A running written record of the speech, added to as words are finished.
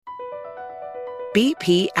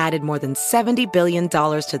BP added more than $70 billion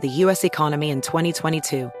to the U.S. economy in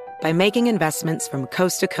 2022 by making investments from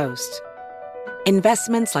coast to coast.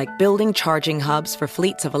 Investments like building charging hubs for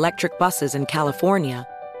fleets of electric buses in California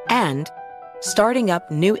and starting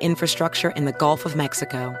up new infrastructure in the Gulf of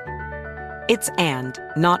Mexico. It's and,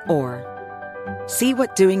 not or. See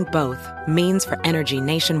what doing both means for energy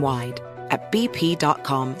nationwide at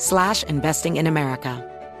bp.com/investing in America.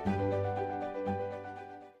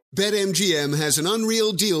 BetMGM has an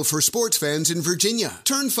unreal deal for sports fans in Virginia.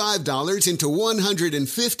 Turn $5 into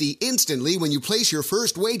 $150 instantly when you place your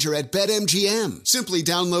first wager at BetMGM. Simply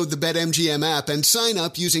download the BetMGM app and sign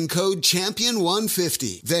up using code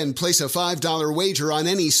CHAMPION150. Then place a $5 wager on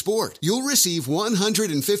any sport. You'll receive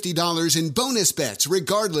 $150 in bonus bets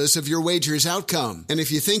regardless of your wager's outcome. And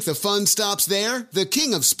if you think the fun stops there, the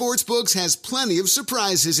King of Sportsbooks has plenty of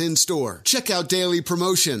surprises in store. Check out daily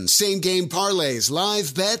promotions, same-game parlays,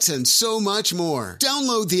 live bets, and so much more.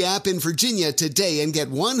 Download the app in Virginia today and get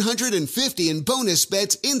 $150 in bonus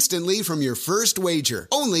bets instantly from your first wager.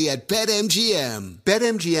 Only at BetMGM.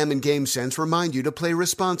 BetMGM and GameSense remind you to play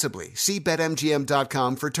responsibly. See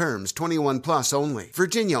BetMGM.com for terms. 21 plus only.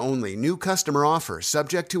 Virginia only. New customer offer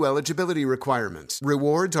subject to eligibility requirements.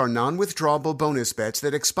 Rewards are non-withdrawable bonus bets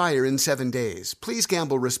that expire in 7 days. Please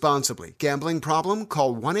gamble responsibly. Gambling problem?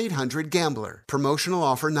 Call 1-800-GAMBLER. Promotional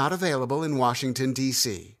offer not available in Washington,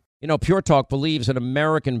 D.C. You know, Pure Talk believes in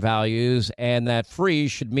American values and that free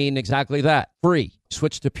should mean exactly that, free.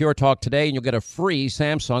 Switch to Pure Talk today and you'll get a free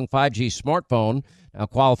Samsung 5G smartphone. Now,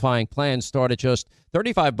 qualifying plans start at just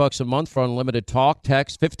 $35 a month for unlimited talk,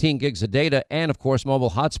 text, 15 gigs of data, and, of course,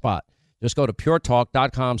 mobile hotspot. Just go to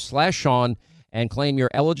puretalk.com/Sean and claim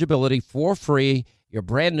your eligibility for free, your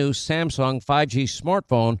brand new Samsung 5G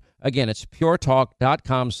smartphone. Again, it's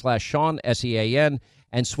puretalk.com/Sean, SEAN,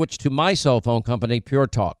 and switch to my cell phone company, Pure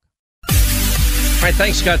Talk. All right,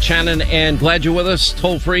 thanks, Scott Shannon, and glad you're with us.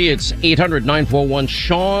 Toll free, it's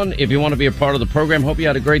 800-941-SEAN. If you want to be a part of the program, hope you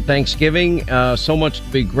had a great Thanksgiving. So much to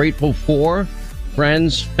be grateful for.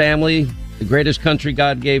 Friends, family, the greatest country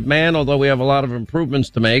God gave man, although we have a lot of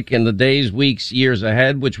improvements to make in the days, weeks, years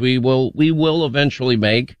ahead, which we will eventually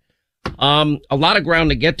make. A lot of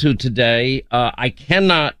ground to get to today. I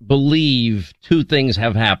cannot believe two things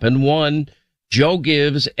have happened. One, Joe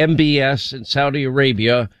gives MBS in Saudi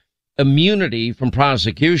Arabia immunity from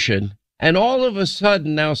prosecution, and all of a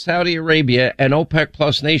sudden now Saudi Arabia and OPEC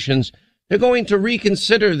Plus nations, they're going to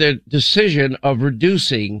reconsider their decision of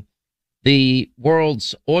reducing the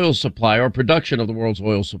world's oil supply or production of the world's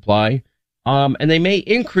oil supply, and they may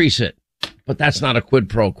increase it, but that's not a quid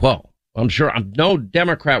pro quo. I'm sure no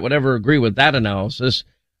Democrat would ever agree with that analysis.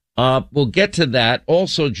 We'll get to that.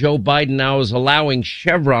 Also, Joe Biden now is allowing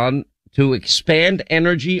Chevron to expand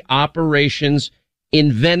energy operations in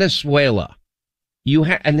Venezuela.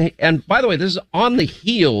 And by the way, this is on the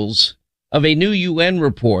heels of a new UN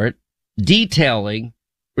report detailing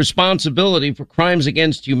responsibility for crimes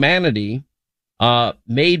against humanity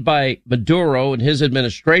made by Maduro and his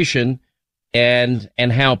administration, and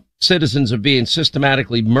how citizens are being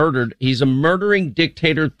systematically murdered. He's a murdering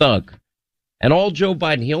dictator thug. And all Joe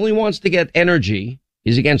Biden, he only wants to get energy.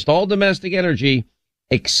 He's against all domestic energy,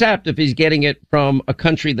 except if he's getting it from a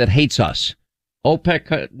country that hates us.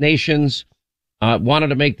 OPEC nations wanted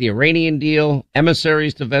to make the Iranian deal,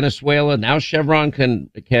 emissaries to Venezuela. Now Chevron can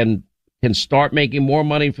start making more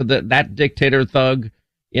money for that dictator thug,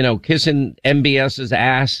 kissing MBS's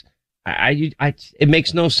ass. It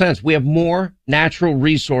makes no sense. We have more natural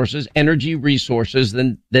resources, energy resources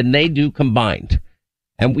than they do combined.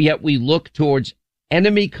 And yet we look towards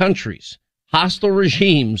enemy countries, hostile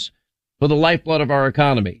regimes for the lifeblood of our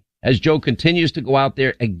economy, as Joe continues to go out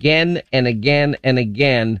there again and again and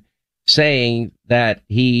again saying that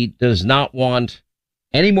he does not want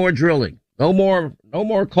any more drilling, no more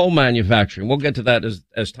coal manufacturing. We'll get to that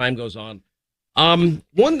as time goes on.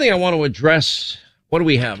 One thing I want to address, what do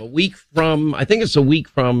we have? I think it's a week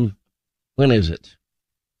from, when is it?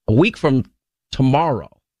 A week from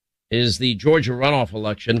tomorrow is the Georgia runoff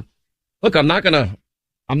election. Look, I'm not gonna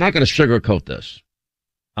sugarcoat this.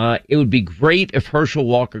 It would be great if Herschel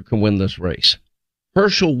Walker can win this race.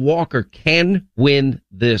 Herschel Walker can win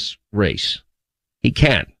this race. He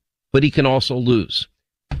can, but he can also lose.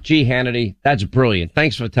 Gee, Hannity, that's brilliant.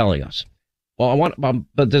 Thanks for telling us. Well,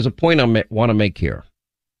 but there's a point I want to make here.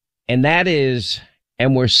 And that is,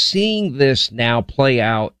 and we're seeing this now play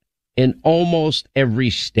out in almost every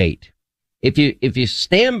state. If you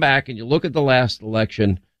stand back and you look at the last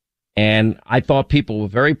election, and I thought people were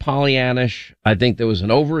very Pollyannish. I think there was an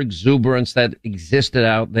overexuberance that existed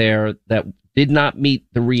out there that did not meet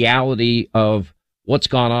the reality of what's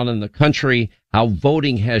gone on in the country, how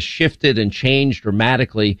voting has shifted and changed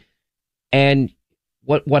dramatically. And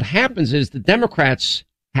what happens is the Democrats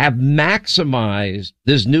have maximized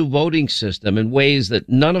this new voting system in ways that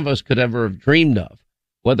none of us could ever have dreamed of,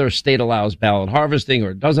 whether a state allows ballot harvesting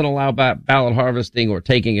or doesn't allow ballot harvesting, or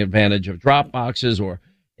taking advantage of drop boxes, or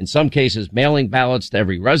in some cases mailing ballots to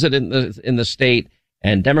every resident in the state,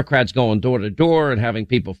 and Democrats going door to door and having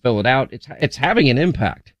people fill it out. It's having an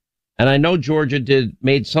impact. And I know Georgia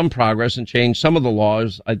made some progress and changed some of the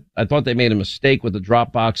laws. I thought they made a mistake with the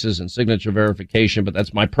drop boxes and signature verification, but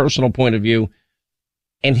that's my personal point of view.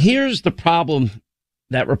 And here's the problem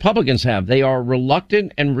that Republicans have. They are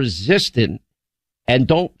reluctant and resistant and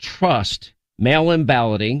don't trust mail-in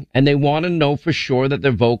balloting, and they want to know for sure that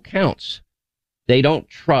their vote counts. They don't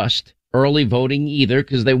trust early voting either,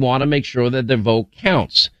 because they want to make sure that their vote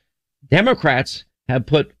counts. Democrats have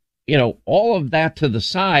put, all of that to the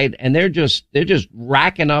side, and they're just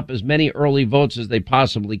racking up as many early votes as they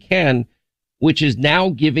possibly can, which is now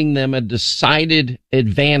giving them a decided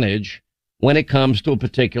advantage when it comes to a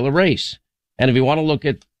particular race. And if you want to look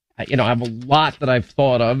at, I have a lot that I've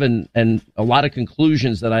thought of and a lot of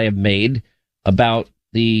conclusions that I have made about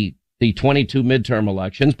the 22 midterm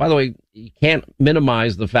elections. By the way, you can't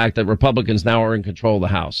minimize the fact that Republicans now are in control of the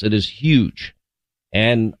House. It is huge.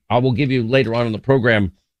 And I will give you later on in the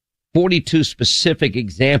program 42 specific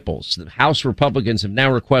examples that House Republicans have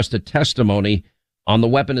now requested testimony on the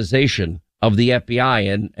weaponization of the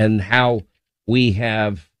FBI and how we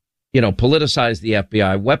have, politicized the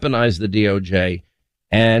FBI, weaponized the DOJ.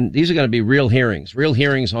 And these are going to be real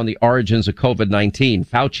hearings on the origins of COVID-19.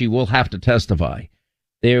 Fauci will have to testify.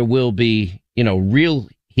 There will be, real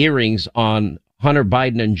hearings on Hunter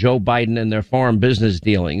Biden and Joe Biden and their foreign business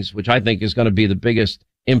dealings, which I think is going to be the biggest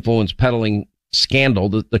influence peddling scandal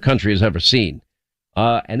that the country has ever seen.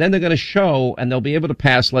 And then they're going to show, and they'll be able to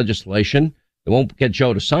pass legislation. They won't get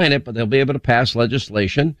Joe to sign it, but they'll be able to pass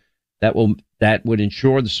legislation that would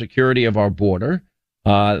ensure the security of our border,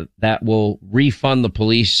 that will refund the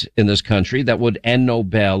police in this country, that would end no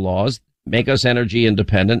bail laws, make us energy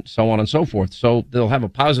independent, so on and so forth. So they'll have a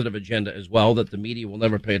positive agenda as well that the media will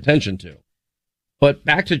never pay attention to. But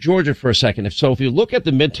back to Georgia for a second. If you look at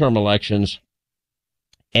the midterm elections,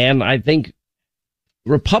 and I think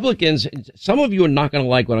Republicans, some of you are not going to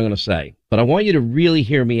like what I'm going to say, but I want you to really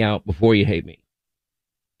hear me out before you hate me.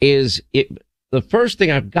 The first thing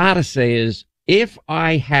I've got to say is, if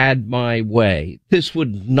I had my way, this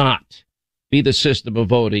would not be the system of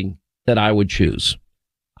voting that I would choose.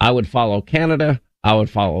 I would follow Canada. I would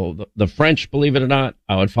follow the French, believe it or not.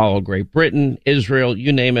 I would follow Great Britain, Israel,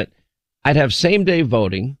 you name it. I'd have same day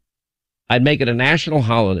voting. I'd make it a national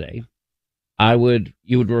holiday.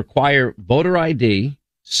 You would require voter ID,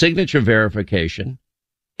 signature verification,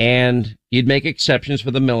 and you'd make exceptions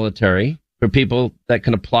for the military, for people that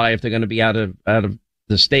can apply if they're going to be out of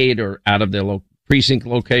the state or out of their precinct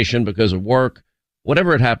location because of work,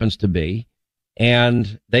 whatever it happens to be.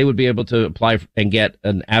 And they would be able to apply and get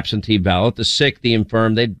an absentee ballot. The sick, the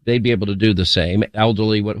infirm, they'd be able to do the same.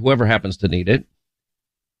 Elderly, whoever happens to need it.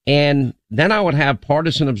 And then I would have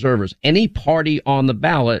partisan observers. Any party on the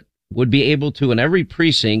ballot would be able to, in every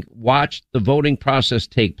precinct, watch the voting process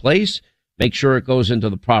take place, make sure it goes into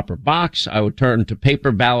the proper box. I would turn to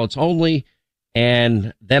paper ballots only.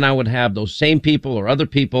 And then I would have those same people or other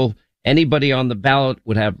people, anybody on the ballot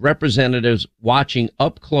would have representatives watching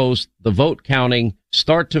up close the vote counting,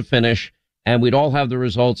 start to finish, and we'd all have the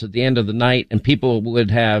results at the end of the night, and people would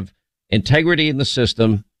have integrity in the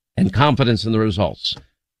system and confidence in the results.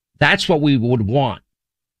 That's what we would want.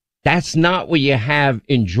 That's not what you have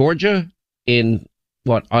in Georgia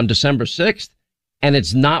on December 6th, and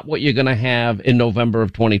it's not what you're going to have in November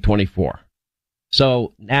of 2024.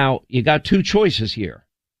 So now you got two choices here.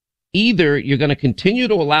 Either you're going to continue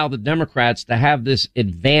to allow the Democrats to have this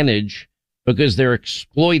advantage because they're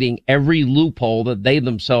exploiting every loophole that they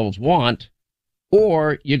themselves want,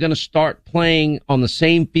 or you're going to start playing on the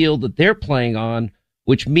same field that they're playing on,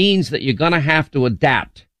 which means that you're going to have to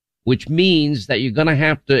adapt, which means that you're going to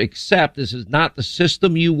have to accept this is not the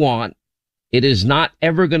system you want. It is not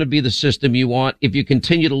ever going to be the system you want if you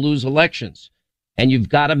continue to lose elections. And you've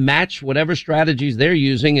got to match whatever strategies they're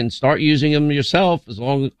using and start using them yourself, as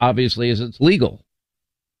long, obviously, as it's legal.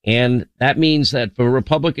 And that means that for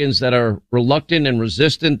Republicans that are reluctant and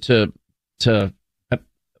resistant to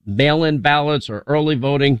mail-in ballots or early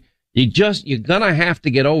voting, you're going to have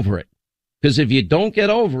to get over it. Because if you don't get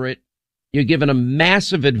over it, you're giving a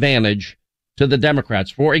massive advantage to the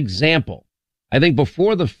Democrats. For example, I think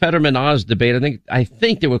before the Fetterman-Oz debate, I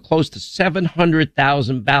think there were close to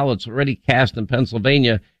 700,000 ballots already cast in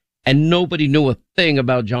Pennsylvania, and nobody knew a thing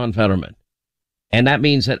about John Fetterman. And that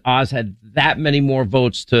means that Oz had that many more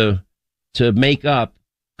votes to make up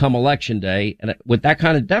come election day. And with that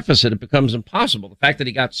kind of deficit, it becomes impossible. The fact that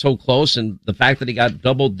he got so close and the fact that he got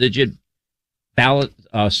double-digit ballot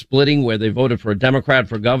splitting where they voted for a Democrat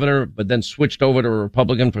for governor, but then switched over to a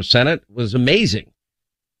Republican for Senate was amazing.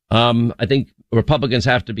 I think Republicans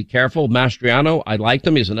have to be careful. Mastriano, I liked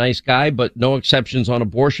him. He's a nice guy, but no exceptions on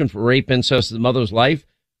abortion, for rape, incest, the mother's life.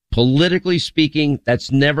 Politically speaking,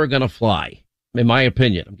 that's never going to fly, in my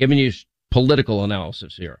opinion. I'm giving you political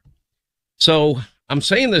analysis here. So I'm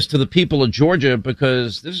saying this to the people of Georgia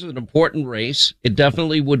because this is an important race. It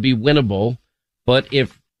definitely would be winnable. But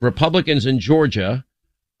if Republicans in Georgia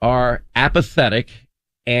are apathetic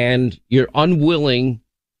and you're unwilling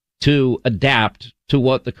to adapt to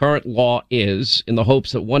what the current law is in the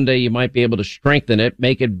hopes that one day you might be able to strengthen it,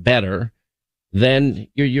 make it better, then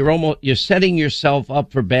you're setting yourself up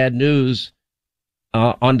for bad news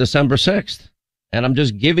on December 6th. And I'm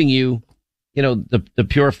just giving you, the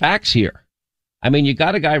pure facts here. I mean, you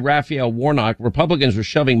got a guy, Raphael Warnock. Republicans were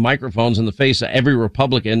shoving microphones in the face of every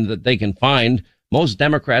Republican that they can find. Most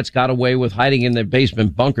Democrats got away with hiding in their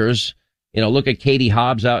basement bunkers. Look at Katie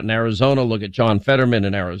Hobbs out in Arizona. Look at John Fetterman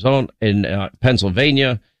in Arizona, in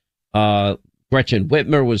Pennsylvania. Gretchen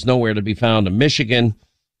Whitmer was nowhere to be found in Michigan.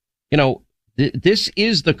 This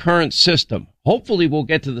is the current system. Hopefully we'll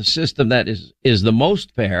get to the system that is the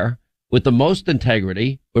most fair, with the most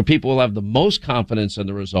integrity, where people will have the most confidence in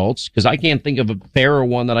the results, because I can't think of a fairer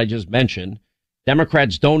one that I just mentioned.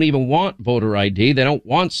 Democrats don't even want voter ID. They don't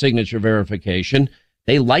want signature verification.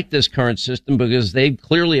 They like this current system because they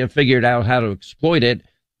clearly have figured out how to exploit it,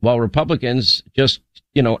 while Republicans just,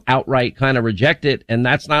 outright kind of reject it, and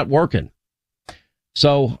that's not working.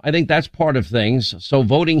 So I think that's part of things. So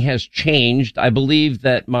voting has changed. I believe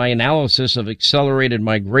that my analysis of accelerated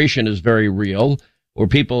migration is very real, where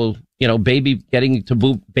people, getting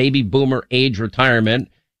to baby boomer age retirement,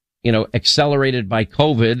 accelerated by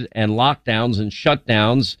COVID and lockdowns and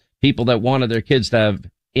shutdowns, people that wanted their kids to have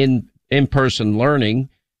in-person learning,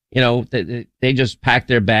 they just packed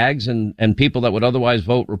their bags, and people that would otherwise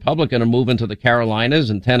vote Republican are moving to the Carolinas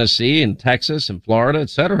and Tennessee and Texas and Florida, et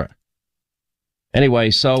cetera. Anyway,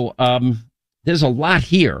 so there's a lot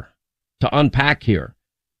here to unpack here.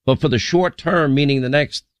 But for the short term, meaning the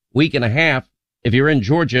next week and a half, if you're in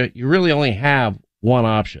Georgia, you really only have one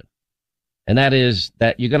option. And that is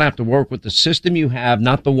that you're going to have to work with the system you have,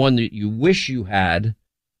 not the one that you wish you had.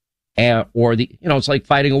 It's like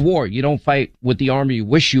fighting a war. You don't fight with the army you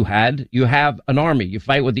wish you had. You have an army. You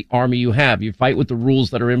fight with the army you have. You fight with the rules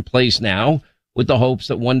that are in place now, with the hopes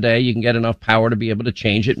that one day you can get enough power to be able to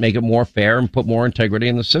change it, make it more fair, and put more integrity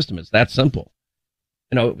in the system. It's that simple.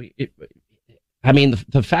 The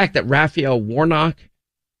fact that Raphael Warnock,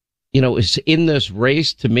 is in this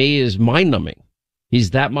race, to me, is mind-numbing.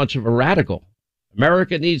 He's that much of a radical.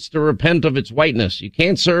 America needs to repent of its whiteness. You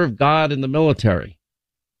can't serve God in the military.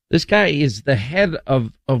 This guy is the head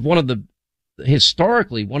of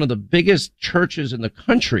historically one of the biggest churches in the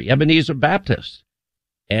country, Ebenezer Baptist.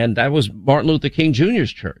 And that was Martin Luther King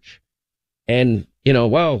Jr.'s church. And,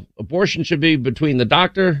 abortion should be between the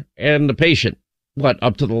doctor and the patient.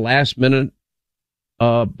 Up to the last minute,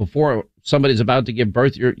 before somebody's about to give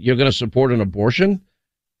birth, you're going to support an abortion?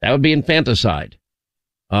 That would be infanticide.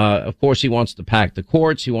 Of course, he wants to pack the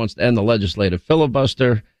courts. He wants to end the legislative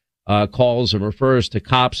filibuster, calls and refers to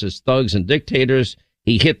cops as thugs and dictators.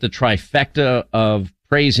 He hit the trifecta of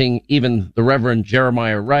praising even the Reverend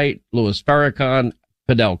Jeremiah Wright, Louis Farrakhan,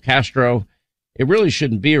 Fidel Castro. It really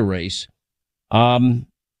shouldn't be a race. And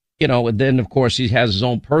then, of course, he has his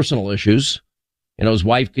own personal issues. His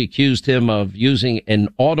wife accused him of using an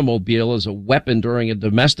automobile as a weapon during a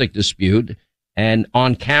domestic dispute, and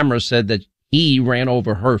on camera said that he ran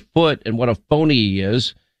over her foot and what a phony he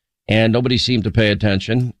is, and nobody seemed to pay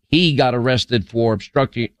attention. He got arrested for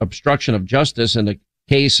obstruction of justice in a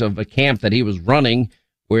case of a camp that he was running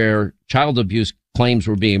where child abuse claims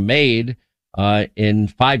were being made. In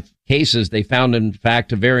 5 cases, they found, in fact,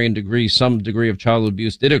 to varying degrees, some degree of child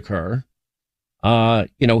abuse did occur.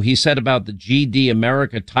 He said about the GD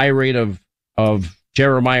America tirade of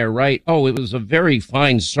Jeremiah Wright, it was a very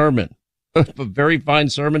fine sermon. A very fine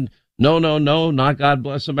sermon. No, not God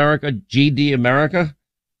bless America, GD America.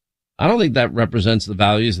 I don't think that represents the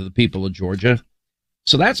values of the people of Georgia.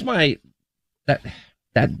 So that's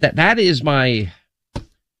that is my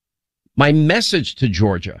message to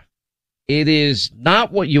Georgia. It is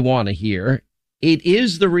not what you want to hear. It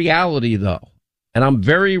is the reality, though. And I'm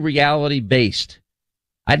very reality based.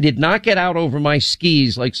 I did not get out over my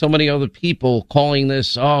skis like so many other people calling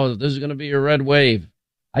this is going to be a red wave.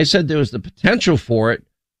 I said there was the potential for it,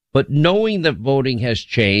 But knowing that voting has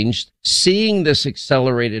changed, seeing this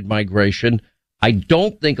accelerated migration, I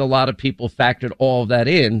don't think a lot of people factored all of that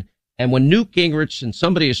in. And when Newt Gingrich and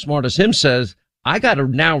somebody as smart as him says, I got to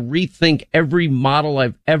now rethink every model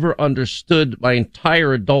I've ever understood my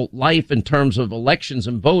entire adult life in terms of elections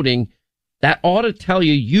and voting, that ought to tell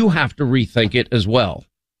you have to rethink it as well,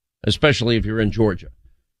 especially if you're in Georgia.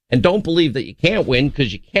 And don't believe that you can't win,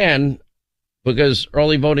 because you can, because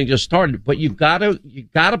early voting just started. But you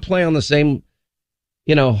gotta play on the same,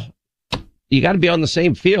 you got to be on the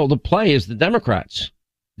same field of play as the Democrats.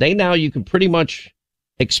 You can pretty much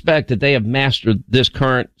expect that they have mastered this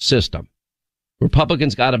current system.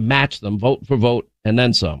 Republicans got to match them, vote for vote, and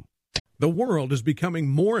then some. The world is becoming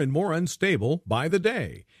more and more unstable by the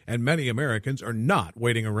day, and many Americans are not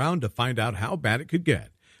waiting around to find out how bad it could get.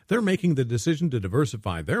 They're making the decision to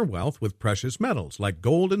diversify their wealth with precious metals like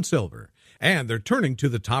gold and silver, and they're turning to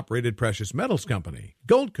the top-rated precious metals company,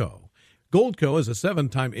 Goldco. Goldco is a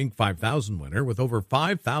 7-time Inc. 5000 winner with over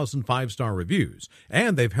 5,000 five-star reviews,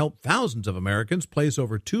 and they've helped thousands of Americans place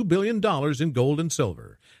over $2 billion in gold and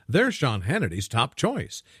silver. They're Sean Hannity's top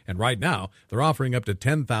choice, and right now they're offering up to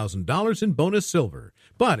 $10,000 in bonus silver.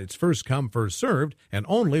 But it's first come, first served, and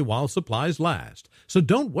only while supplies last. So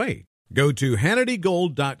don't wait. Go to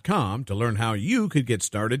HannityGold.com to learn how you could get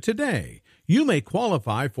started today. You may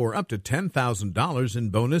qualify for up to $10,000 in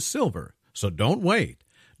bonus silver, so don't wait.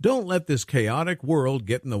 Don't let this chaotic world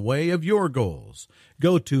get in the way of your goals.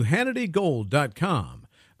 Go to HannityGold.com.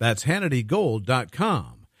 That's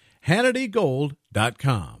HannityGold.com.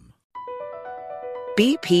 HannityGold.com.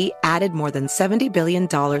 BP added more than $70 billion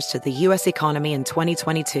to the U.S. economy in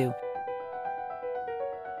 2022.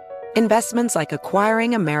 Investments like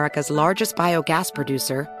acquiring America's largest biogas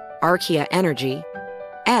producer, Archaea Energy,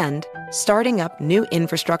 and starting up new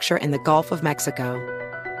infrastructure in the Gulf of Mexico.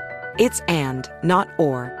 It's and, not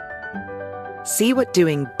or. See what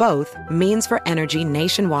doing both means for energy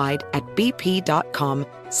nationwide at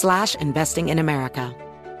bp.com/investing in America.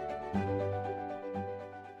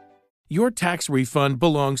 Your tax refund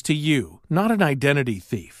belongs to you, not an identity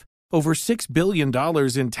thief. Over $6 billion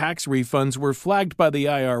in tax refunds were flagged by the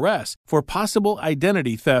IRS for possible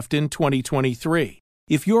identity theft in 2023.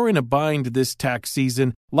 If you're in a bind this tax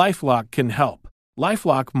season, LifeLock can help.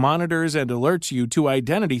 LifeLock monitors and alerts you to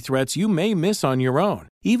identity threats you may miss on your own,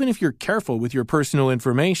 even if you're careful with your personal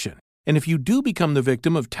information. And if you do become the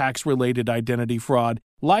victim of tax-related identity fraud,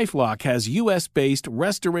 LifeLock has U.S.-based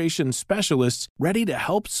restoration specialists ready to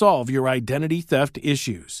help solve your identity theft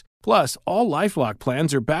issues. Plus, all LifeLock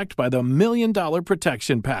plans are backed by the $1 Million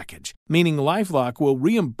Protection Package, meaning LifeLock will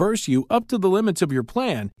reimburse you up to the limits of your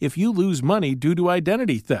plan if you lose money due to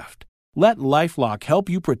identity theft. Let LifeLock help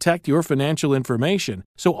you protect your financial information,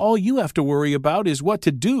 so all you have to worry about is what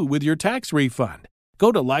to do with your tax refund.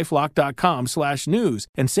 Go to LifeLock.com/news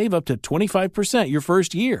and save up to 25% your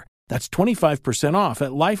first year. That's 25% off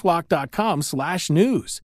at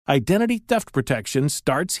LifeLock.com/news. Identity theft protection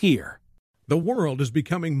starts here. The world is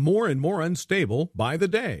becoming more and more unstable by the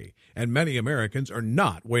day, and many Americans are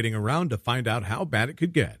not waiting around to find out how bad it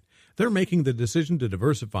could get. They're making the decision to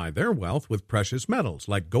diversify their wealth with precious metals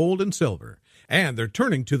like gold and silver, and they're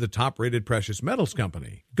turning to the top-rated precious metals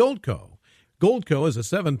company, Goldco. Goldco is a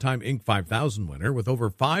 7-time Inc. 5000 winner with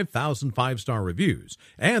over 5,000 five-star reviews,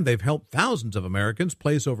 and they've helped thousands of Americans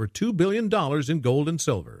place over $2 billion in gold and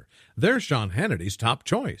silver. They're Sean Hannity's top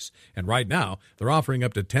choice, and right now they're offering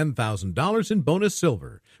up to $10,000 in bonus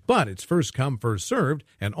silver. But it's first come, first served,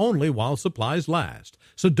 and only while supplies last.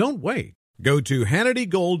 So don't wait. Go to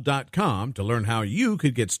HannityGold.com to learn how you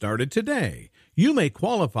could get started today. You may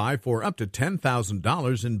qualify for up to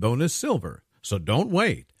 $10,000 in bonus silver, so don't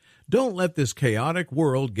wait. Don't let this chaotic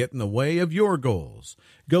world get in the way of your goals.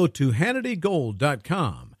 Go to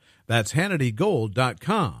HannityGold.com. That's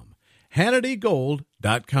HannityGold.com.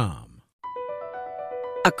 HannityGold.com.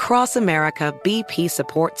 Across America, BP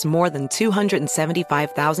supports more than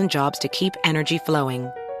 275,000 jobs to keep energy flowing.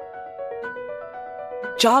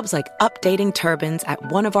 Jobs like updating turbines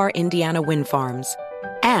at one of our Indiana wind farms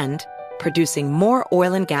and producing more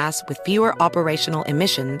oil and gas with fewer operational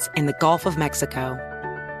emissions in the Gulf of Mexico.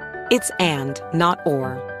 It's and, not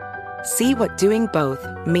or. See what doing both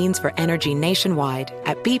means for energy nationwide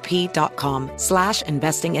at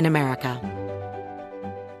bp.com/investing in America.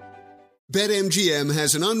 BetMGM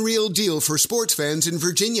has an unreal deal for sports fans in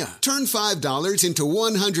Virginia. Turn $5 into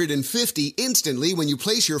 $150 instantly when you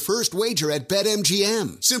place your first wager at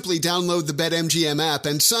BetMGM. Simply download the BetMGM app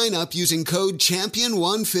and sign up using code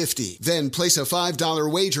CHAMPION150. Then place a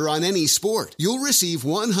 $5 wager on any sport. You'll receive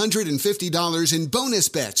 $150 in bonus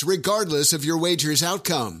bets regardless of your wager's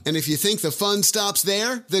outcome. And if you think the fun stops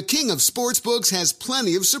there, the King of Sportsbooks has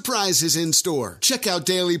plenty of surprises in store. Check out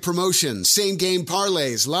daily promotions, same-game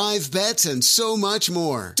parlays, live bets, and so much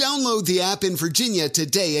more. Download the app in Virginia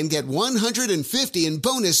today and get $150 in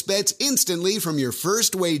bonus bets instantly from your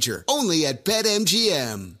first wager. Only at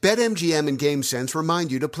BetMGM. BetMGM and GameSense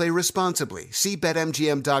remind you to play responsibly. See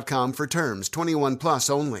BetMGM.com for terms. 21 plus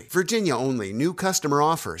only. Virginia only. New customer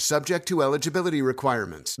offer. Subject to eligibility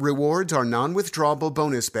requirements. Rewards are non-withdrawable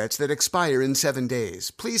bonus bets that expire in 7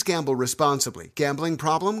 days. Please gamble responsibly. Gambling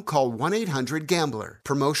problem? Call 1-800-GAMBLER.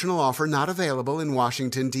 Promotional offer not available in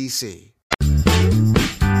Washington, D.C.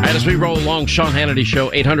 All right, as we roll along, Sean Hannity Show,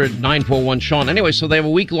 800-941-SEAN. Anyway, so they have a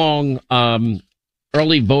week-long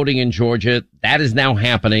early voting in Georgia. That is now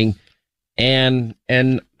happening. And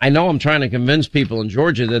I know I'm trying to convince people in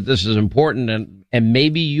Georgia that this is important, and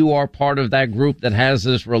maybe you are part of that group that has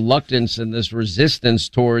this reluctance and this resistance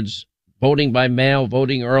towards voting by mail,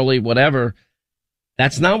 voting early, whatever.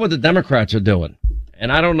 That's not what the Democrats are doing.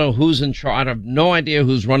 And I don't know who's in charge. I have no idea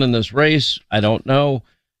who's running this race. I don't know.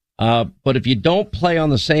 But if you don't play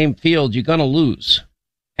on the same field, you're going to lose.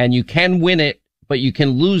 And you can win it, but you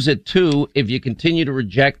can lose it too if you continue to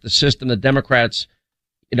reject the system the Democrats,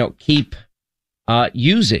 keep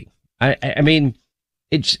using. I mean,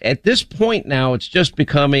 it's at this point now, it's just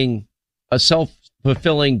becoming a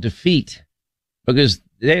self-fulfilling defeat because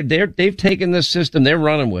they've taken this system, they're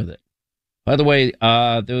running with it. By the way,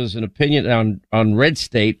 there was an opinion on Red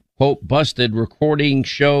State. Quote, busted, recording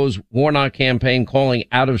shows Warnock campaign calling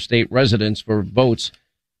out-of-state residents for votes.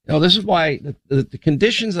 This is why the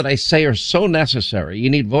conditions that I say are so necessary.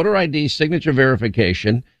 You need voter ID, signature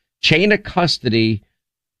verification, chain of custody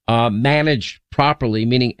managed properly,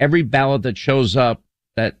 meaning every ballot that shows up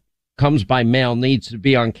that comes by mail needs to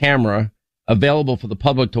be on camera, available for the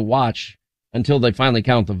public to watch until they finally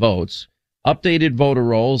count the votes. Updated voter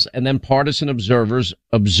rolls, and then partisan observers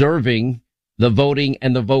observing the voting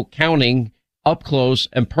and the vote counting up close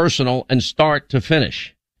and personal and start to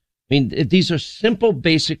finish. I mean, these are simple,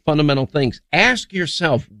 basic, fundamental things. Ask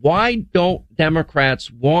yourself, why don't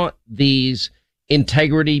Democrats want these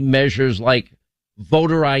integrity measures like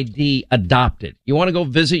voter ID adopted? You want to go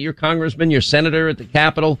visit your congressman, your senator at the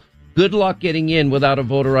Capitol? Good luck getting in without a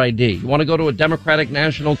voter ID. You want to go to a Democratic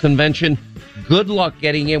National Convention? Good luck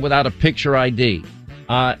getting in without a picture ID.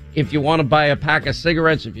 If you want to buy a pack of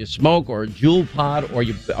cigarettes, if you smoke, or a Juul pod, or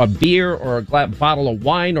a beer, or a bottle of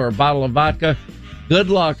wine, or a bottle of vodka, good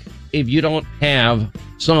luck if you don't have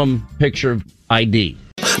some picture ID.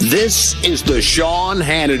 This is the Sean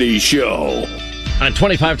Hannity Show.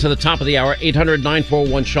 25 to the top of the hour,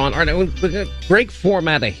 800-941-SEAN. All right, we're going to break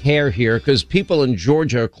format a hair here because people in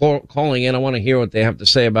Georgia are calling in. I want to hear what they have to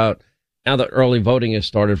say about now that early voting has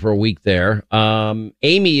started for a week there.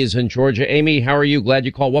 Amy is in Georgia. Amy, how are you? Glad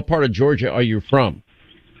you called. What part of Georgia are you from?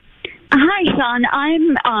 Hi, Sean.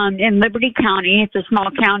 I'm in Liberty County. It's a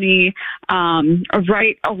small county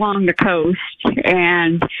right along the coast,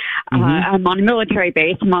 and I'm on a military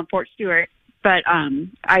base. I'm on Fort Stewart, but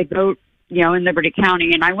I vote, in Liberty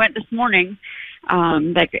County. And I went this morning,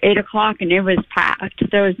 like 8 o'clock, and it was packed.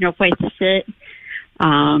 There was no place to sit.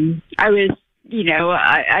 I was,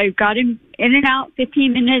 I got in and out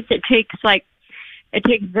 15 minutes. It takes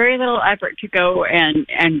very little effort to go and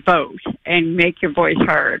vote and make your voice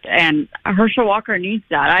heard. And Herschel Walker needs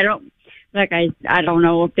that. I don't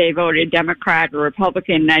know if they voted Democrat or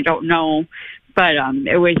Republican. I don't know, but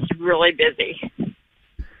it was really busy.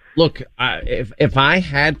 Look, if I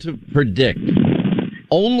had to predict,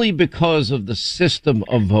 only because of the system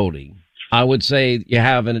of voting, I would say you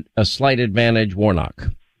have a slight advantage, Warnock.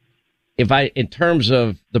 In terms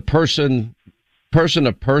of the person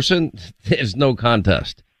to person, there's no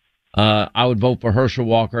contest. I would vote for Herschel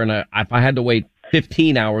Walker, and if I had to wait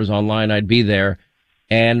 15 hours online, I'd be there.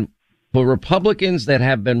 And for Republicans that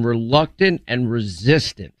have been reluctant and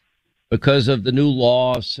resistant because of the new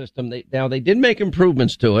law system, they did make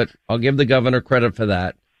improvements to it. I'll give the governor credit for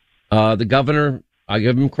that. The governor, I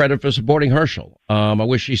give him credit for supporting Herschel. I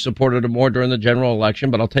wish he supported him more during the general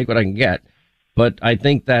election, but I'll take what I can get. But I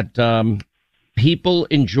think that people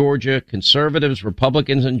in Georgia, conservatives,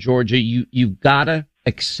 Republicans in Georgia, you've got to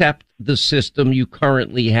accept the system you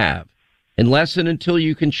currently have. Unless and until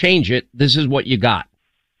you can change it, this is what you got.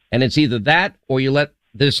 And it's either that or you let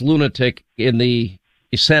this lunatic in the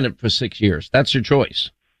Senate for 6 years. That's your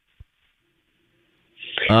choice.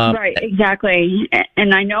 Right, exactly.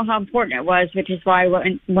 And I know how important it was, which is why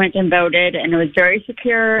I went and voted. And it was very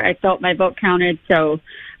secure. I felt my vote counted, so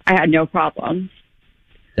I had no problem.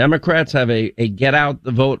 Democrats have a get out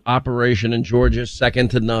the vote operation in Georgia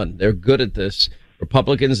second to none. They're good at this.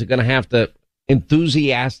 Republicans are going to have to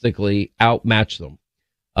enthusiastically outmatch them.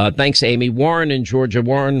 Thanks, Amy. Warren in Georgia.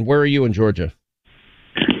 Warren, where are you in Georgia?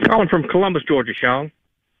 Calling from Columbus, Georgia, Sean.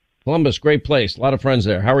 Columbus, great place. A lot of friends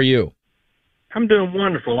there. How are you? I'm doing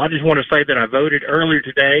wonderful. I just want to say that I voted earlier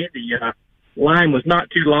today. The line was not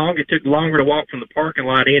too long. It took longer to walk from the parking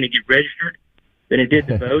lot in and get registered than it did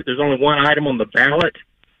to vote. There's only one item on the ballot.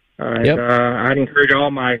 I'd encourage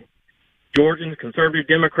all my Georgians, conservative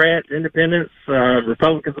Democrats, independents,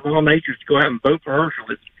 Republicans of all natures to go out and vote for Herschel.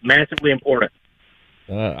 It's massively important.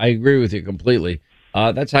 I agree with you completely.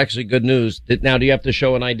 That's actually good news. Now, do you have to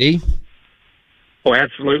show an ID? Oh,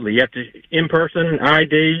 absolutely. You have to, in-person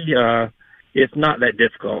ID. It's not that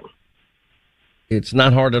difficult. It's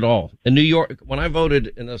not hard at all. In New York, when I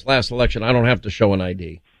voted in this last election, I don't have to show an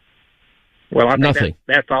ID. Well, I think Nothing.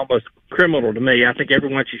 That's almost criminal to me. I think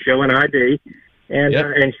everyone should show an ID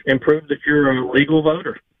and prove that you're a legal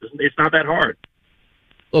voter. It's not that hard.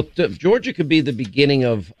 Look, Georgia could be the beginning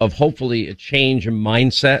of hopefully a change in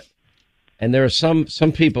mindset. And there are some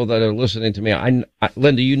people that are listening to me.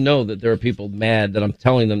 Linda, you know that there are people mad that I'm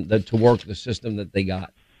telling them that to work the system that they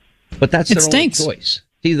got. But that's their only choice.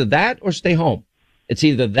 It's either that or stay home. It's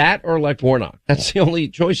either that or elect Warnock. That's the only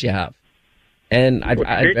choice you have. And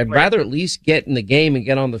I'd rather at least get in the game and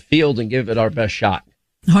get on the field and give it our best shot.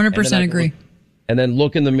 100% agree. And then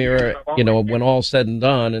look in the mirror, when all's said and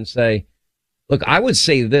done and say, look, I would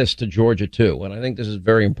say this to Georgia too, and I think this is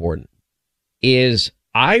very important, is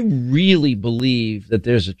I really believe that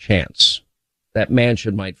there's a chance that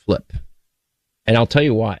Manchin might flip. And I'll tell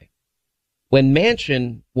you why. When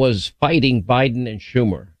Manchin was fighting Biden and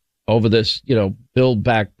Schumer over this, Build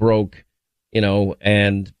Back Broke,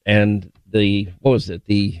 and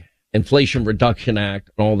the Inflation Reduction Act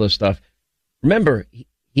and all this stuff. Remember,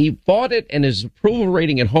 he fought it, and his approval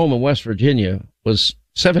rating at home in West Virginia was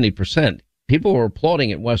 70%. People were applauding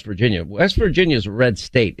it in West Virginia. West Virginia is a red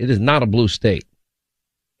state. It is not a blue state.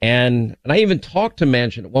 And I even talked to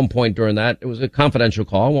Manchin at one point during that. It was a confidential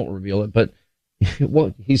call. I won't reveal it, but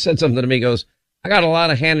he said something to me. He goes, I got a lot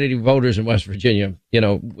of Hannity voters in West Virginia,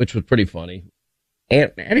 which was pretty funny.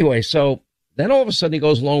 And anyway, so then all of a sudden he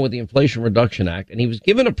goes along with the Inflation Reduction Act, and he was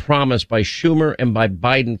given a promise by Schumer and by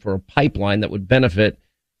Biden for a pipeline that would benefit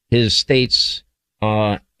his state's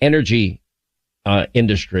energy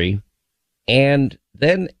industry. And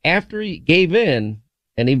then after he gave in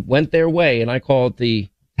and he went their way, and I call it the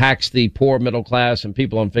Tax the Poor, Middle Class, and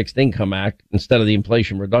People on Fixed Income Act instead of the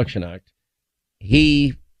Inflation Reduction Act,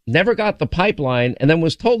 he never got the pipeline and then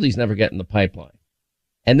was told he's never getting the pipeline.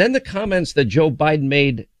 And then the comments that Joe Biden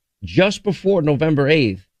made just before November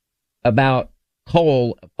 8th about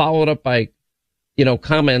coal, followed up by,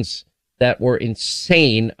 comments that were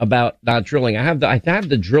insane about not drilling. I have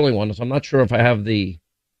the drilling one, so I'm not sure if I have the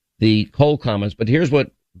coal comments, but here's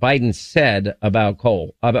what Biden said about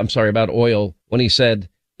coal. I'm sorry, about oil, when he said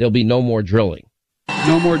there'll be no more drilling.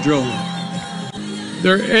 No more drilling.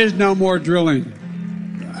 There is no more drilling.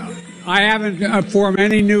 I haven't formed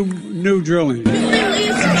any new drilling. Literally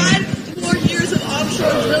survived 4 years of offshore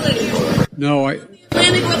drilling. No,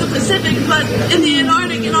 Atlantic or the Pacific, but in the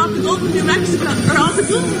Antarctic and off the Gulf of New Mexico, or off the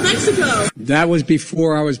Gulf of Mexico. That was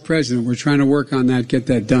before I was president. We're trying to work on that, get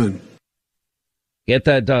that done. Get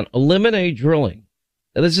that done. Eliminate drilling.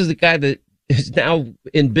 Now, this is the guy that is now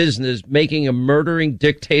in business making a murdering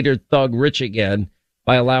dictator thug rich again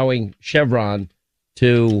by allowing Chevron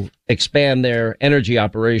to expand their energy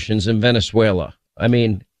operations in Venezuela. I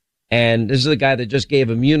mean, and this is the guy that just gave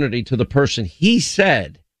immunity to the person he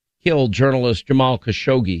said killed journalist Jamal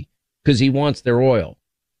Khashoggi because he wants their oil.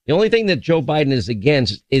 The only thing that Joe Biden is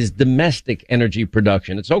against is domestic energy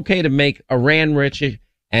production. It's okay to make Iran rich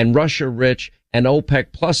and Russia rich and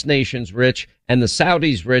OPEC plus nations rich and the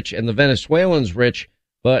Saudis rich and the Venezuelans rich,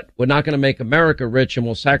 but we're not going to make America rich, and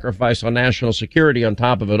we'll sacrifice our national security on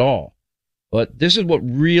top of it all. But this is what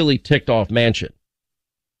really ticked off Manchin.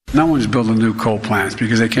 No one's building new coal plants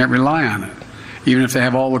because they can't rely on it, even if they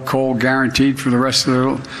have all the coal guaranteed for the rest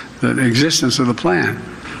of the existence of the plant.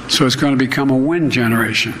 So it's going to become a wind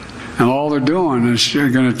generation. And all they're doing is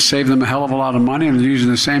going to save them a hell of a lot of money, and they're using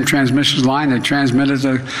the same transmission line they transmitted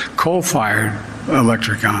the coal-fired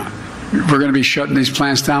electric on. We're going to be shutting these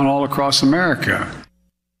plants down all across America.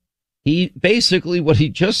 He basically, what he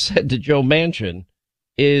just said to Joe Manchin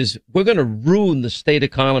is we're going to ruin the state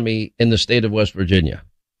economy in the state of West Virginia.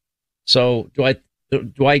 So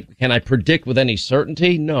can I predict with any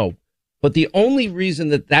certainty? No. But the only reason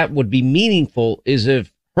that would be meaningful is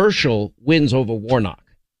if Herschel wins over Warnock.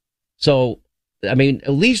 So, I mean,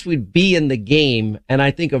 at least we'd be in the game. And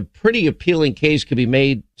I think a pretty appealing case could be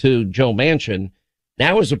made to Joe Manchin.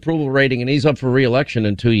 Now his approval rating, and he's up for re-election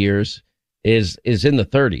in 2 years, is in the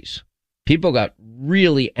 30s. People got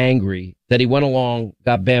really angry that he went along,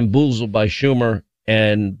 got bamboozled by Schumer,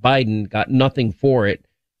 and Biden got nothing for it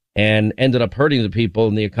and ended up hurting the people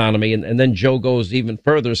in the economy. And then Joe goes even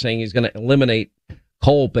further, saying he's going to eliminate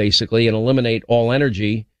coal, basically, and eliminate all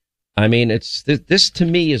energy. I mean, this to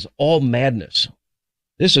me is all madness.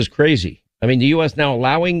 This is crazy. I mean, the U.S. now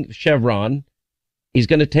allowing Chevron. He's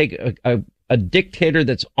going to take a dictator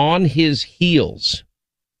that's on his heels,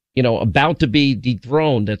 about to be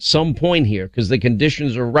dethroned at some point here because the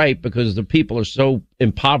conditions are right because the people are so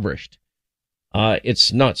impoverished.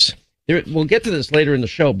 It's nuts. We'll get to this later in the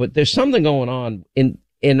show, but there's something going on.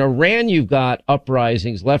 In Iran, you've got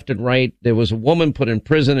uprisings left and right. There was a woman put in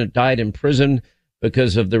prison and died in prison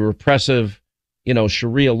because of the repressive,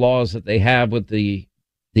 Sharia laws that they have with the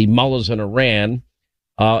mullahs in Iran.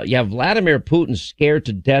 You have Vladimir Putin scared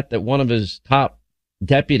to death that one of his top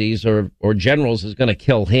deputies or generals is going to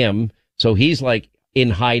kill him. So he's like in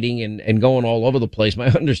hiding and going all over the place. My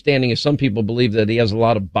understanding is some people believe that he has a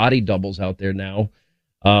lot of body doubles out there now.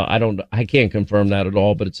 I can't confirm that at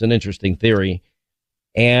all, but it's an interesting theory.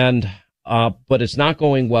 And, but it's not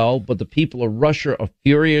going well, but the people of Russia are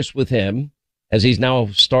furious with him as he's now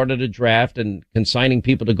started a draft and consigning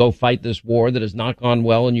people to go fight this war that has not gone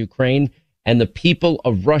well in Ukraine. And the people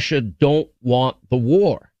of Russia don't want the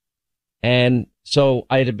war. And so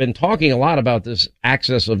I had been talking a lot about this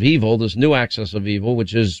axis of evil, this new axis of evil,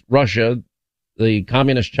 which is Russia, the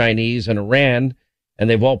communist Chinese, and Iran. And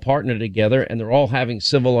they've all partnered together, and they're all having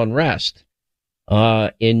civil unrest.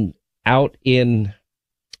 Out in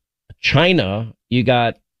China, you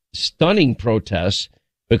got stunning protests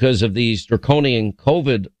because of these draconian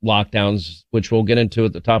COVID lockdowns, which we'll get into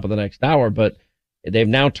at the top of the next hour. But they've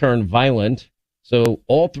now turned violent. So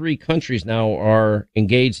all three countries now are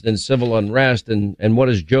engaged in civil unrest. And what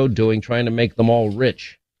is Joe doing? Trying to make them all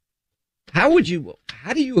rich. How do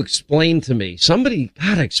you explain to me? Somebody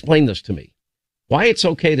gotta explain this to me. Why it's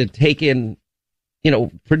okay to take in,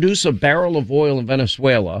 produce a barrel of oil in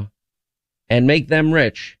Venezuela and make them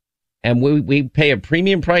rich. And we pay a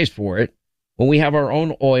premium price for it when we have our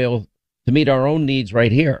own oil to meet our own needs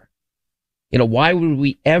right here. Why would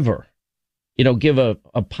we ever, give a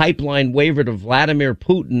pipeline waiver to Vladimir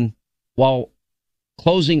Putin while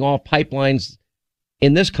closing off pipelines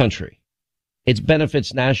in this country? It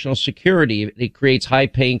benefits national security. It creates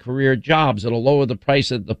high-paying career jobs. It'll lower the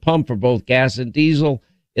price at the pump for both gas and diesel.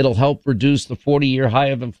 It'll help reduce the 40-year high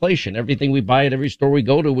of inflation. Everything we buy at every store we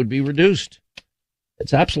go to would be reduced.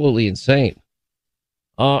 It's absolutely insane.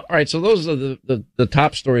 All right, so those are the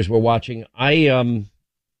top stories we're watching. I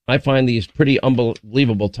find these pretty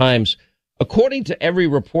unbelievable times. According to every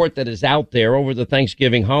report that is out there over the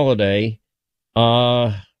Thanksgiving holiday,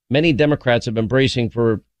 many Democrats have been bracing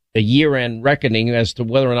for a year-end reckoning as to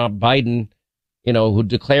whether or not Biden, who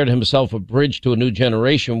declared himself a bridge to a new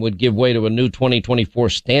generation, would give way to a new 2024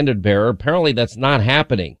 standard bearer. Apparently that's not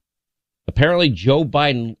happening. Apparently Joe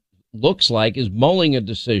Biden looks like is mulling a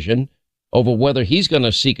decision over whether he's going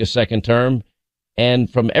to seek a second term.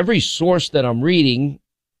 And from every source that I'm reading,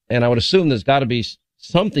 and I would assume there's got to be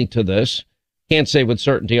something to this, can't say with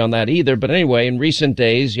certainty on that either. But anyway, in recent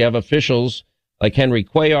days, you have officials like Henry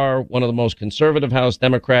Cuellar, one of the most conservative House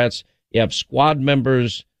Democrats. You have squad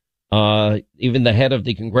members, even the head of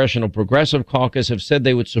the Congressional Progressive Caucus have said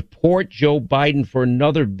they would support Joe Biden for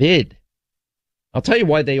another bid. I'll tell you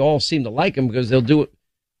why they all seem to like him, because they'll do it.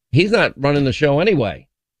 He's not running the show anyway.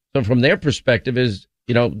 So from their perspective is,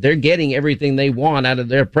 they're getting everything they want out of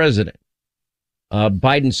their president.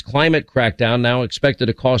 Biden's climate crackdown now expected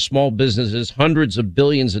to cost small businesses hundreds of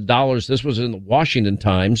billions of dollars. This was in the Washington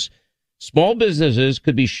Times. Small businesses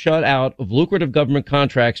could be shut out of lucrative government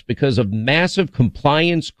contracts because of massive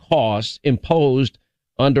compliance costs imposed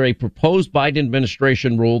under a proposed Biden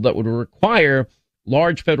administration rule that would require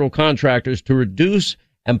large federal contractors to reduce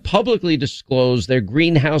and publicly disclose their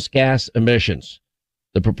greenhouse gas emissions.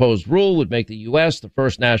 The proposed rule would make the U.S. the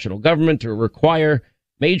first national government to require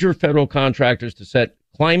major federal contractors to set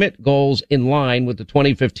climate goals in line with the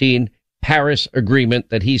 2015 Paris Agreement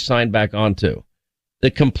that he signed back onto.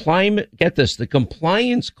 The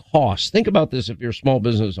compliance costs, think about this if you're a small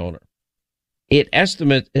business owner. It has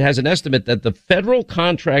an estimate that the federal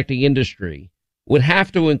contracting industry would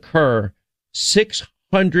have to incur $600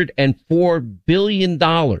 $604 billion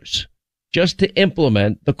just to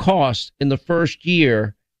implement the cost in the first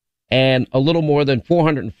year, and a little more than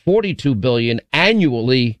 $442 billion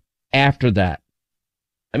annually after that.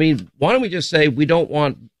 I mean, why don't we just say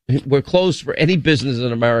we're closed for any business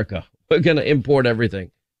in America. We're going to import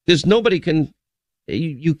everything. There's nobody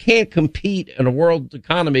you can't compete in a world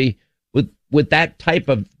economy with that type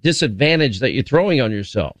of disadvantage that you're throwing on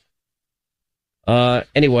yourself.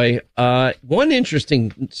 Anyway, one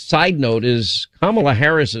interesting side note is Kamala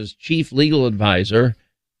Harris's chief legal advisor,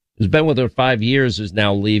 who's been with her 5 years, is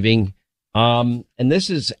now leaving. And this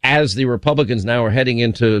is as the Republicans now are heading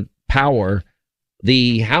into power.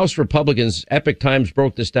 The House Republicans, Epoch Times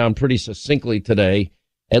broke this down pretty succinctly today.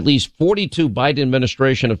 At least 42 Biden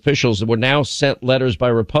administration officials were now sent letters by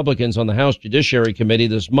Republicans on the House Judiciary Committee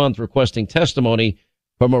this month requesting testimony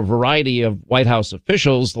from a variety of White House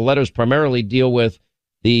officials. The letters primarily deal with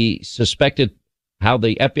the suspected how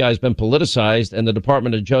the FBI has been politicized and the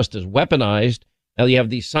Department of Justice weaponized. Now you have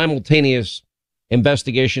these simultaneous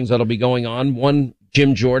investigations that'll be going on. One,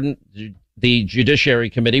 Jim Jordan, the Judiciary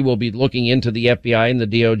Committee will be looking into the FBI and the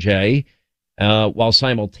DOJ, while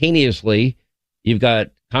simultaneously you've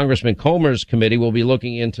got Congressman Comer's committee will be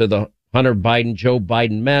looking into the Hunter Biden, Joe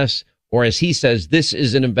Biden mess, or as he says, this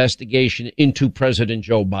is an investigation into President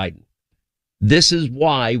Joe Biden. This is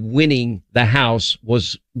why winning the House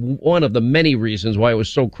was one of the many reasons why it was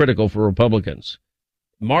so critical for Republicans.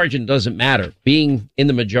 Margin doesn't matter. Being in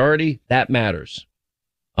the majority, that matters.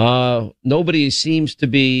 Nobody seems to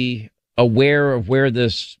be aware of where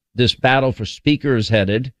this battle for speaker is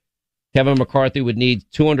headed. Kevin McCarthy would need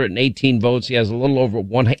 218 votes. He has a little over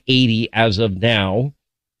 180 as of now.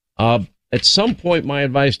 At some point, my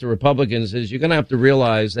advice to Republicans is you're going to have to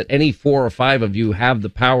realize that any 4 or 5 of you have the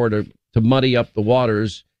power to muddy up the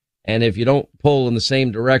waters. And if you don't pull in the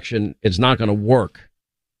same direction, it's not going to work.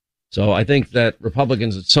 So I think that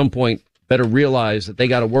Republicans at some point better realize that they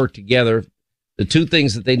got to work together. The two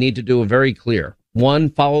things that they need to do are very clear. One,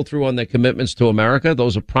 follow through on their commitments to America.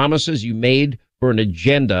 Those are promises you made for an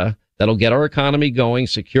agenda that'll get our economy going,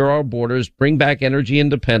 secure our borders, bring back energy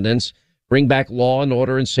independence, bring back law and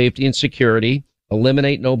order and safety and security,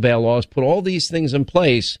 eliminate no-bail laws, put all these things in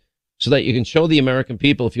place so that you can show the American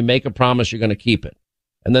people if you make a promise, you're going to keep it.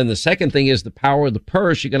 And then the second thing is the power of the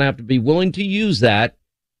purse. You're going to have to be willing to use that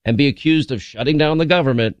and be accused of shutting down the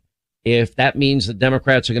government if that means the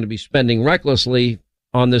Democrats are going to be spending recklessly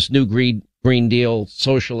on this new Green Deal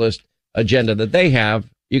socialist agenda that they have.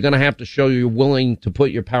 You're going to have to show you're willing to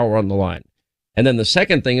put your power on the line. And then the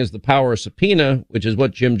second thing is the power of subpoena, which is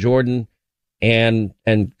what Jim Jordan and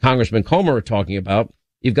Congressman Comer are talking about.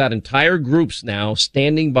 You've got entire groups now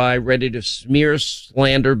standing by, ready to smear,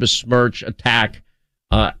 slander, besmirch, attack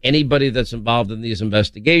anybody that's involved in these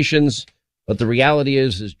investigations. But the reality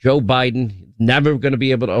is Joe Biden, never going to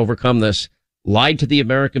be able to overcome this, lied to the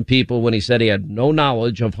American people when he said he had no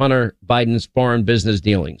knowledge of Hunter Biden's foreign business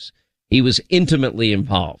dealings. He was intimately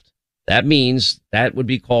involved. That means that would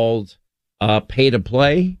be called pay to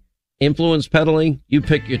play, influence peddling. You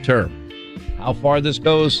pick your term. How far this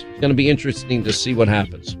goes, it's going to be interesting to see what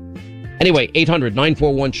happens. Anyway,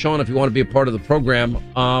 800-941-SEAN if you want to be a part of the program.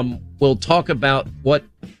 We'll talk about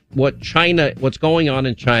what's going on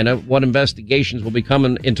in China, what investigations will be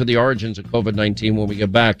coming into the origins of COVID-19 when we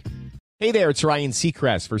get back. Hey there, it's Ryan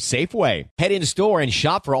Seacrest for Safeway. Head in store and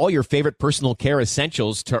shop for all your favorite personal care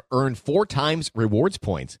essentials to earn 4 times rewards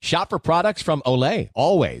points. Shop for products from Olay,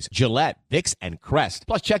 Always, Gillette, Vicks, and Crest.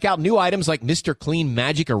 Plus, check out new items like Mr. Clean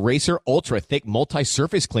Magic Eraser Ultra Thick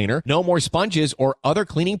Multi-Surface Cleaner. No more sponges or other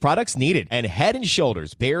cleaning products needed. And Head &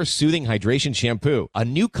 Shoulders Bare Soothing Hydration Shampoo, a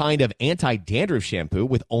new kind of anti-dandruff shampoo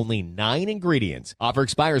with only 9 ingredients. Offer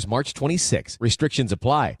expires March 26. Restrictions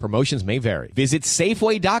apply. Promotions may vary. Visit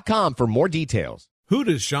Safeway.com for more details. Who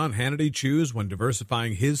does Sean Hannity choose when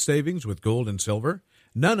diversifying his savings with gold and silver?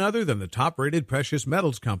 None other than the top-rated precious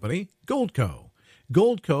metals company, Goldco.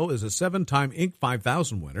 Goldco is a 7-time Inc.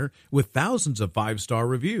 5000 winner with thousands of 5-star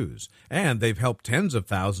reviews, and they've helped tens of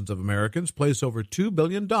thousands of Americans place over $2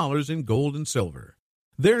 billion in gold and silver.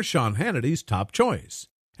 They're Sean Hannity's top choice.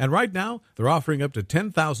 And right now, they're offering up to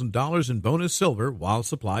 $10,000 in bonus silver while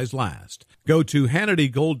supplies last. Go to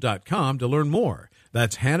HannityGold.com to learn more.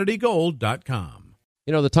 That's HannityGold.com.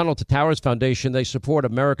 You know, the Tunnel to Towers Foundation, they support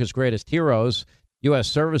America's greatest heroes, U.S.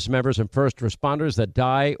 service members and first responders that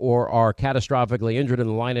die or are catastrophically injured in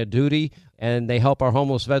the line of duty, and they help our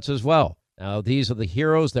homeless vets as well. Now, these are the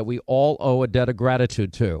heroes that we all owe a debt of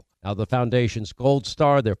gratitude to. Now, the Foundation's Gold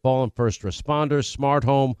Star, their fallen first responders, Smart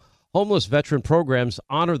Home, homeless veteran programs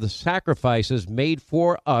honor the sacrifices made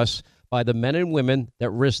for us by the men and women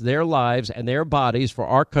that risk their lives and their bodies for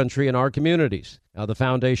our country and our communities. Now, the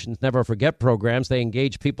Foundation's Never Forget programs, they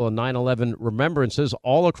engage people in 9/11 remembrances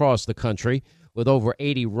all across the country with over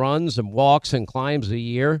 80 runs and walks and climbs a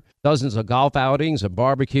year, dozens of golf outings and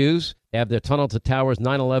barbecues. They have their Tunnel to Towers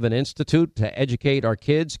 9/11 Institute to educate our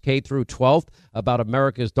kids, K through 12th, about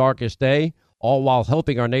America's darkest day, all while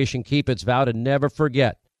helping our nation keep its vow to never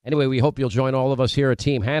forget. Anyway, we hope you'll join all of us here at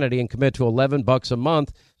Team Hannity and commit to $11 a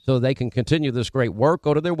month so they can continue this great work.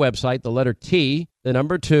 Go to their website, the letter T, the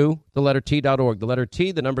number 2, the letter T.org. The letter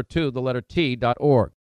T, the number 2, the letter T.org.